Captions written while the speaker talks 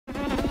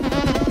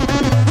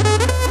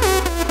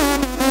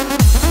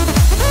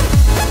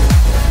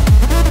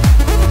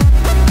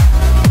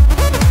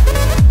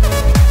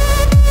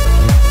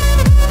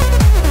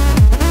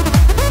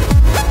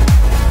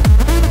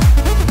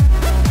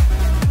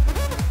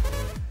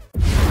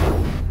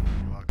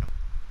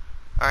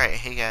Alright,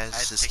 hey guys,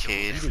 this is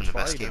Cade from the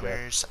Best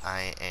Gamers.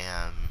 I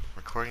am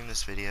recording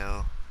this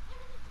video,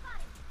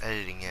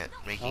 editing it,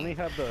 making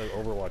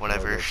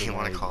whatever you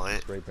want to call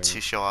it, to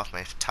show off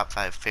my top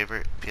 5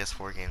 favorite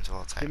PS4 games of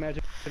all time.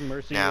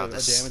 Now,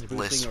 this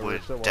list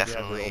would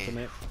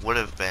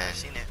have been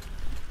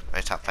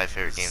my top 5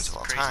 favorite games of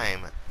all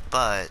time,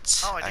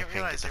 but I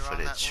couldn't get the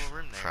footage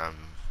from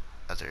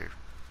other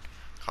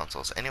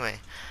consoles. Anyway,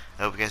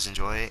 I hope you guys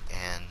enjoy,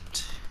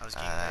 and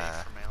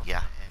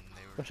yeah.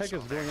 What the heck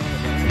is going on with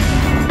that?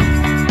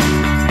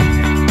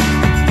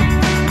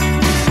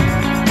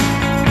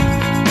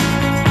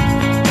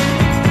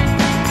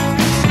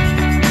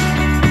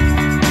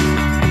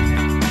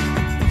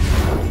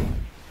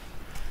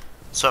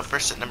 So at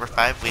first, at number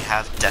 5, we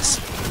have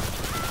Destiny.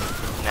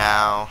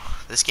 Now,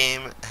 this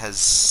game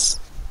was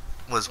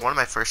one of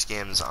my first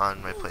games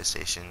on my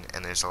PlayStation,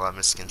 and there's a lot of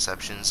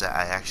misconceptions that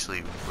I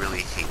actually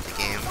really hate the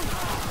game,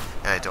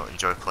 and I don't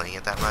enjoy playing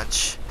it that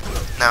much.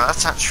 Now,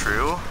 that's not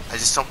true. I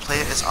just don't play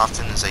it as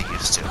often as I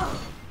used to.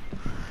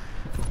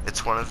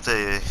 It's one of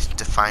the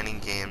defining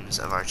games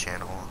of our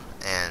channel,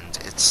 and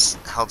it's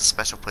held a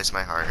special place in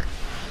my heart.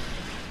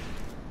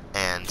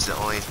 And the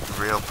only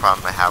real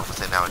problem I have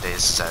with it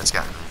nowadays is that it's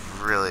gotten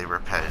really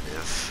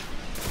repetitive,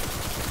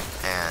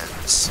 and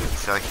you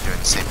feel like you're doing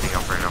the same thing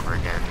over and over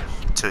again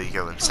until you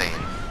go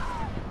insane.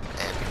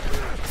 And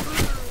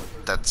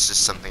that's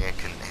just something I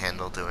couldn't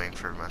handle doing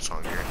for much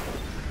longer.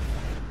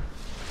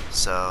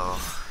 So,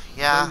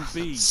 yeah,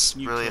 that's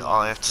really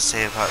all I have to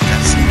say about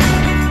Destiny.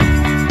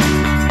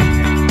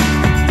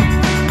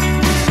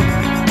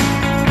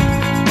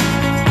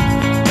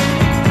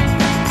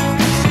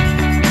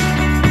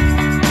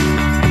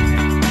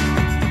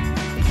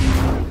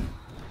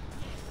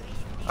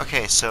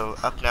 Okay, so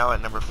up now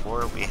at number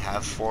 4, we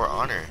have For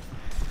Honor.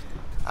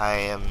 I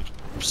am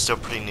still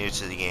pretty new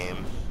to the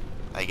game,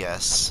 I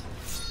guess.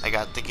 I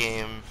got the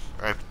game,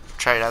 or I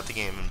tried out the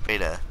game in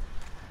beta,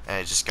 and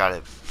I just got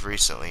it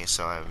recently,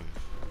 so I'm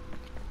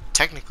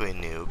technically a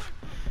noob,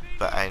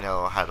 but I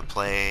know how to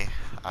play,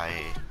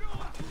 I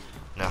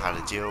know how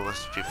to deal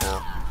with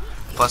people.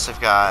 Plus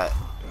I've got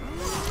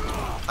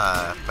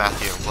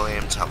Matthew and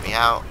William to help me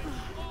out,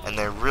 and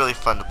they're really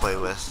fun to play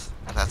with,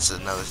 and that's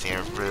another thing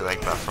I really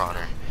like about For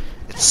Honor.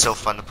 It's so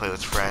fun to play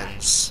with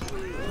friends,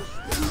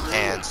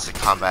 and the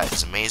combat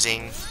is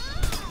amazing,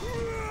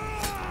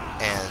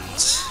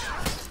 and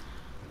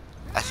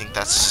I think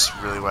that's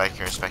just really what I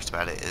can respect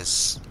about it,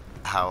 is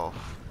how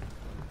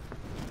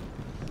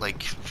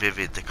like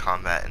vivid the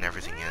combat and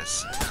everything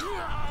is.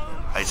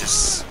 I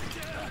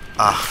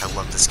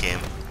love this game,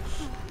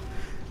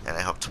 and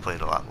I hope to play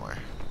it a lot more.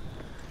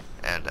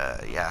 And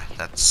yeah,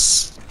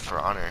 that's For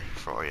Honor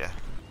for you.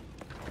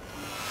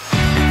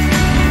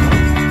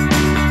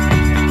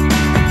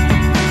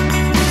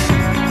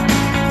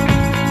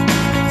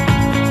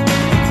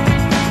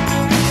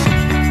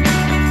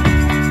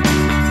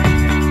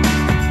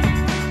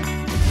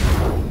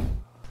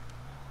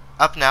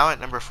 Up now at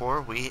number 3,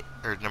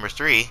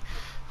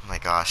 oh my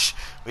gosh,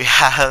 we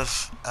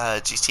have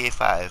GTA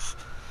 5.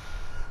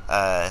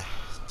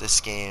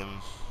 This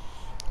game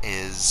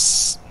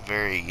is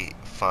very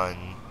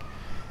fun,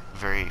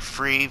 very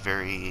free,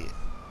 very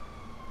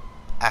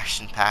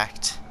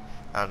action-packed.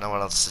 I don't know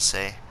what else to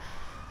say.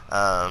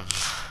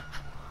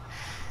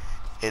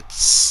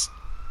 It's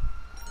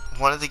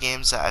one of the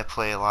games that I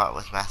play a lot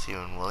with Matthew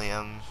and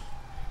William,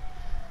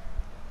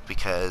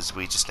 because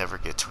we just never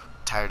get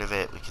tired of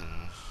it. We can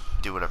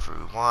do whatever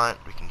we want.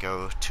 We can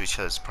go to each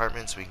other's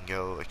apartments. We can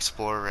go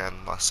explore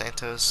around Los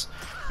Santos.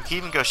 We can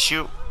even go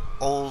shoot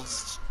old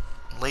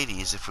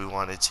ladies if we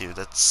wanted to.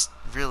 That's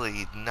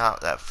really not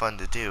that fun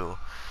to do,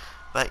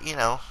 but you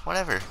know,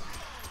 whatever.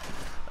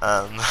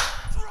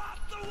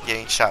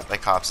 Getting shot by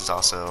cops is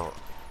also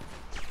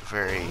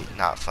very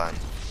not fun.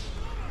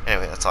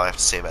 Anyway, that's all I have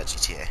to say about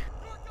GTA.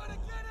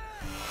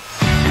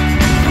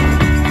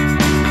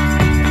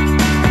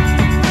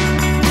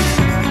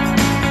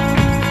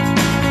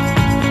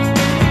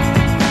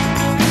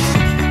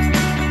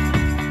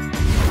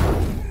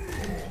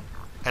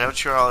 I know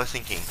what you're all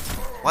thinking.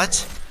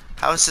 What?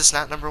 How is this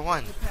not number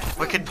 1?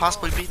 What could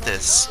possibly beat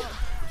this?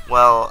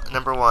 Well,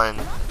 number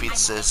 1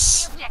 beats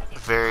this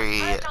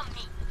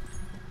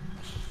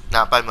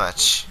not by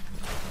much.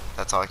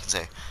 That's all I can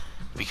say.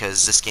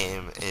 Because this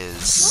game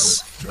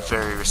is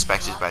very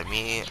respected by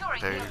me,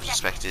 very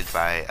respected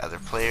by other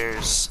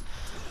players,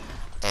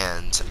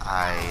 and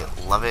I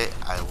love it.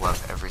 I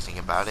love everything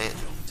about it.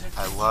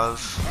 I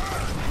love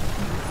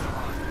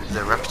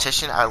the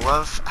repetition. I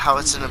love how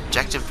it's an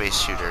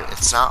objective-based shooter.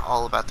 It's not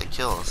all about the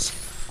kills.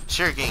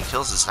 Sure, getting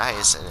kills is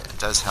nice, and it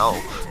does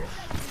help,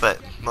 but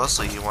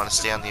mostly you want to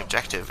stay on the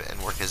objective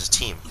and work as a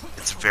team.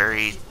 It's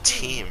very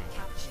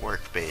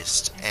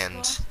teamwork-based,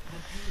 and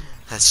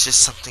that's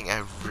just something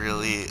I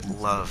really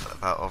love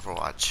about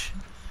Overwatch.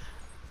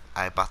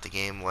 I bought the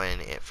game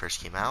when it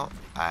first came out.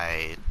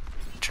 I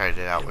tried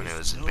it out when it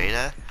was in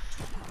beta,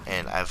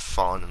 and I've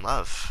fallen in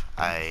love.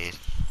 I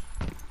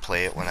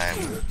play it when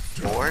I'm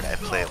bored, I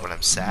play it when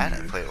I'm sad,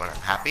 I play it when I'm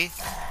happy,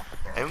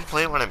 I even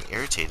play it when I'm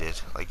irritated.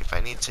 Like, if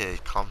I need to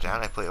calm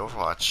down, I play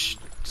Overwatch.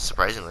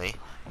 Surprisingly,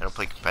 I don't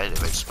play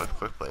competitive, I just play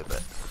quick play,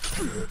 but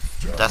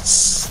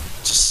that's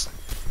just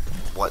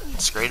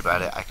what's great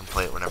about it. I can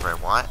play it whenever I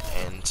want,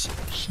 and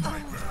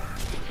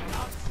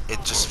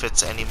it just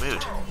fits any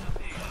mood.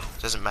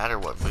 It doesn't matter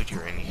what mood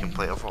you're in, you can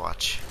play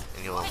Overwatch,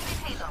 and you'll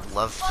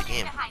love the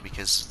game,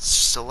 because it's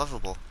so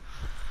lovable.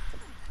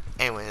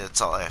 Anyway,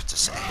 that's all I have to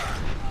say.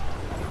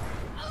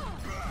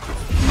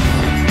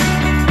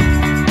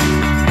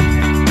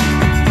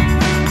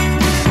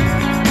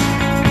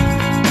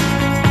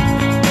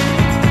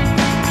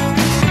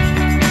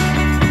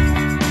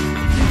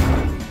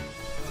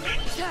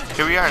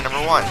 Here we are, number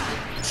 1,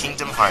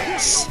 Kingdom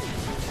Hearts,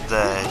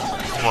 the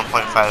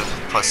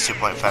 1.5 plus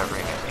 2.5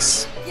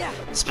 remix.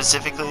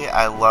 Specifically,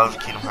 I love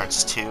Kingdom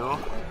Hearts 2,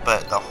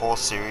 but the whole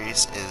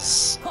series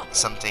is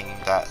something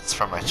that's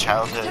from my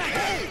childhood,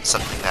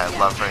 something that I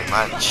love very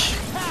much,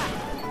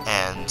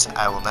 and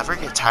I will never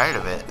get tired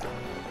of it.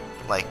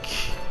 Like,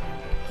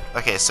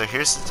 okay, so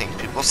here's the thing,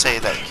 people say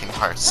that Kingdom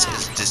Hearts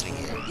is a Disney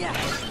game,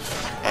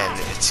 and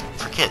it's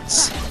for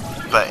kids,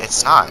 but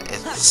it's not.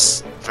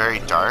 It's very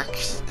dark,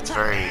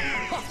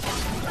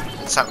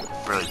 it's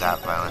not really that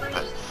violent,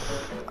 but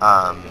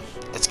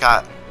it's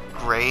got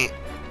great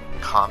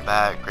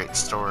combat, great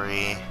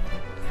story.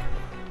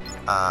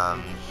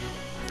 I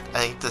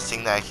think the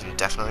thing that I can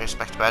definitely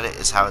respect about it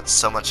is how it's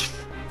so much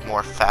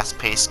more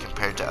fast-paced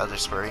compared to other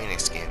Square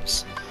Enix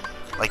games.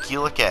 Like,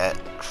 you look at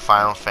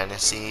Final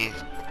Fantasy,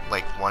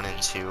 like 1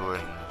 and 2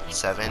 and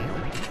 7,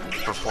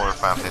 before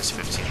Final Fantasy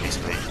 15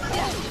 basically,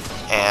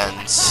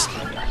 and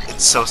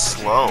it's so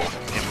slow,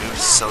 it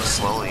moves so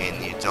slowly,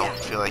 and you don't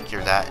feel like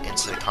you're that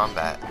into the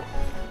combat.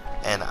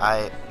 And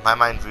my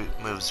mind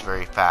moves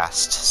very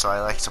fast, so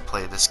I like to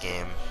play this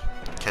game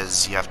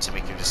because you have to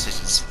make your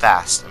decisions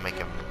fast and make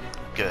them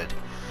good,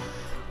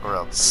 or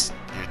else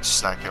you're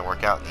just not going to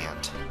work out in the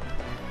end.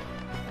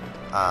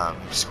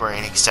 Square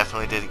Enix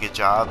definitely did a good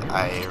job.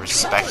 I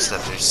respect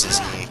that there's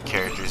Disney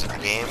characters in the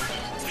game.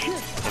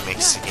 It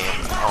makes the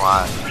game a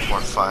lot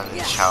more fun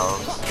and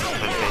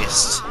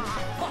childhood-based.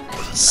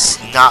 It's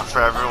not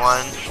for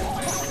everyone.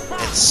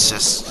 It's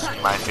just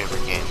my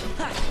favorite game.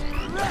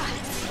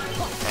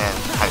 And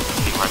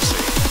Kingdom Hearts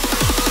 3.